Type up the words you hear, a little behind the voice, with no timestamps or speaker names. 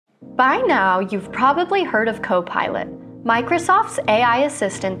By now, you've probably heard of Copilot, Microsoft's AI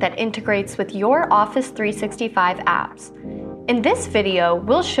assistant that integrates with your Office 365 apps. In this video,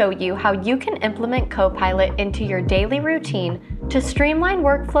 we'll show you how you can implement Copilot into your daily routine to streamline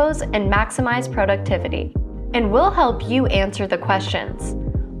workflows and maximize productivity. And we'll help you answer the questions.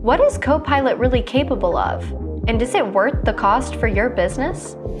 What is Copilot really capable of? And is it worth the cost for your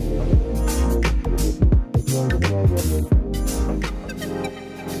business?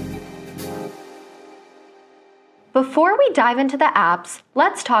 Before we dive into the apps,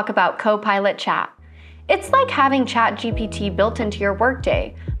 let's talk about Copilot Chat. It's like having ChatGPT built into your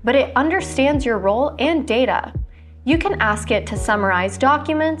workday, but it understands your role and data. You can ask it to summarize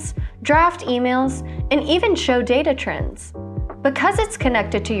documents, draft emails, and even show data trends. Because it's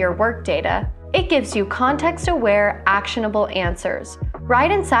connected to your work data, it gives you context-aware, actionable answers,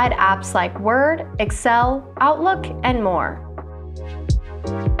 right inside apps like Word, Excel, Outlook, and more.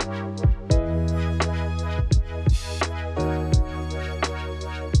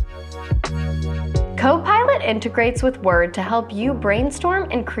 Copilot integrates with Word to help you brainstorm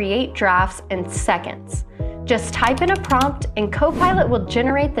and create drafts in seconds. Just type in a prompt and Copilot will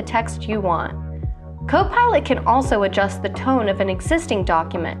generate the text you want. Copilot can also adjust the tone of an existing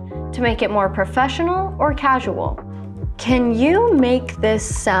document to make it more professional or casual. Can you make this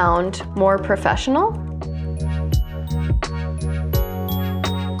sound more professional?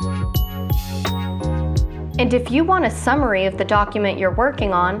 And if you want a summary of the document you're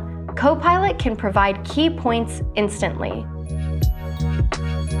working on, Copilot can provide key points instantly.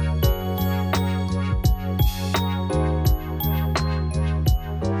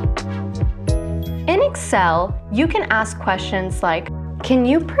 In Excel, you can ask questions like, can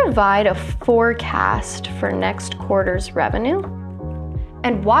you provide a forecast for next quarter's revenue?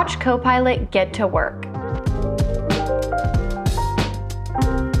 And watch Copilot get to work.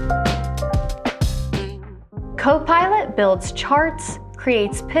 Copilot builds charts,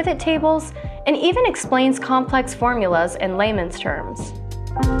 creates pivot tables, and even explains complex formulas in layman's terms.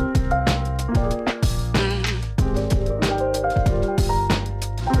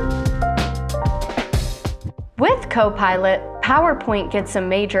 With Copilot, PowerPoint gets a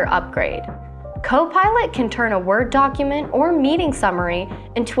major upgrade. Copilot can turn a Word document or meeting summary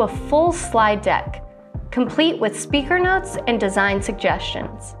into a full slide deck, complete with speaker notes and design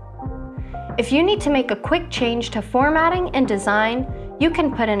suggestions. If you need to make a quick change to formatting and design, you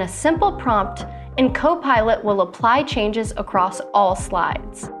can put in a simple prompt and Copilot will apply changes across all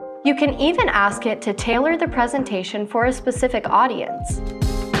slides. You can even ask it to tailor the presentation for a specific audience.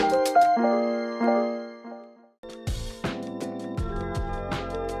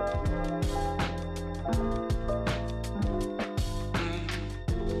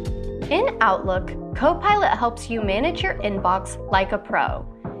 In Outlook, Copilot helps you manage your inbox like a pro.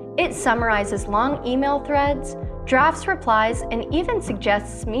 It summarizes long email threads, drafts replies, and even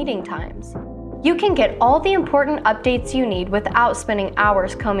suggests meeting times. You can get all the important updates you need without spending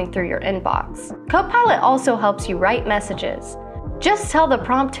hours combing through your inbox. Copilot also helps you write messages. Just tell the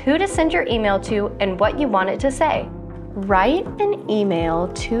prompt who to send your email to and what you want it to say. Write an email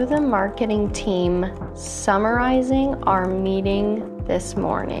to the marketing team summarizing our meeting this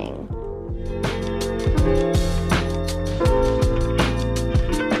morning.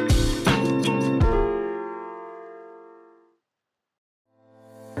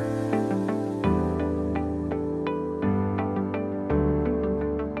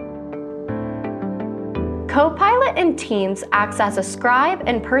 Copilot in Teams acts as a scribe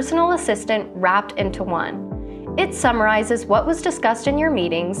and personal assistant wrapped into one. It summarizes what was discussed in your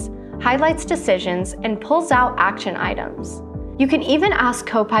meetings, highlights decisions, and pulls out action items. You can even ask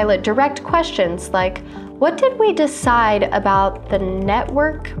Copilot direct questions like, what did we decide about the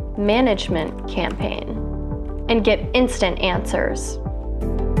network management campaign? And get instant answers.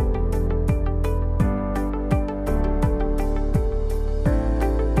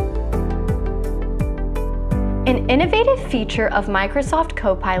 An innovative feature of Microsoft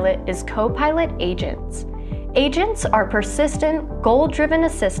Copilot is Copilot Agents. Agents are persistent, goal-driven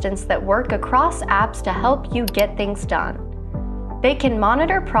assistants that work across apps to help you get things done. They can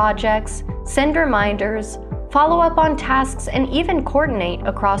monitor projects, send reminders, follow up on tasks, and even coordinate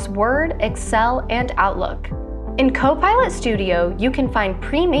across Word, Excel, and Outlook. In Copilot Studio, you can find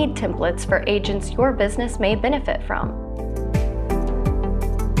pre-made templates for agents your business may benefit from.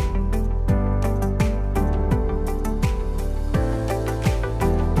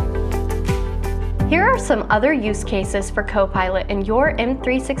 Here are some other use cases for Copilot in your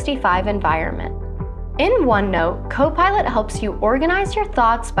M365 environment. In OneNote, Copilot helps you organize your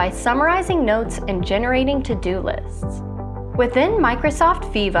thoughts by summarizing notes and generating to-do lists. Within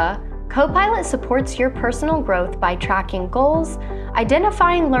Microsoft Viva, Copilot supports your personal growth by tracking goals,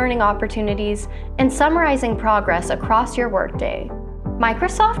 identifying learning opportunities, and summarizing progress across your workday.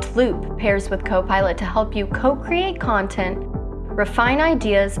 Microsoft Loop pairs with Copilot to help you co-create content, refine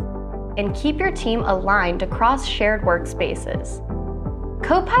ideas, and keep your team aligned across shared workspaces.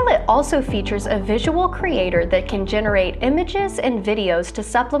 Copilot also features a visual creator that can generate images and videos to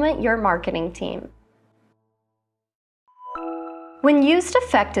supplement your marketing team. When used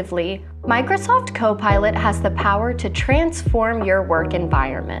effectively, Microsoft Copilot has the power to transform your work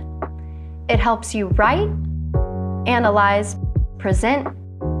environment. It helps you write, analyze, present,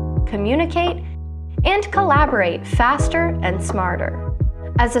 communicate, and collaborate faster and smarter.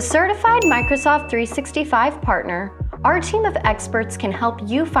 As a certified Microsoft 365 partner, our team of experts can help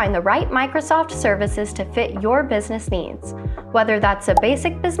you find the right Microsoft services to fit your business needs, whether that's a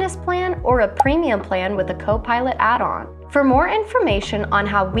basic business plan or a premium plan with a Copilot add-on. For more information on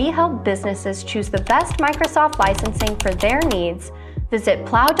how we help businesses choose the best Microsoft licensing for their needs, visit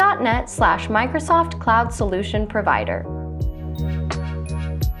plow.net/Microsoft Cloud Solution Provider.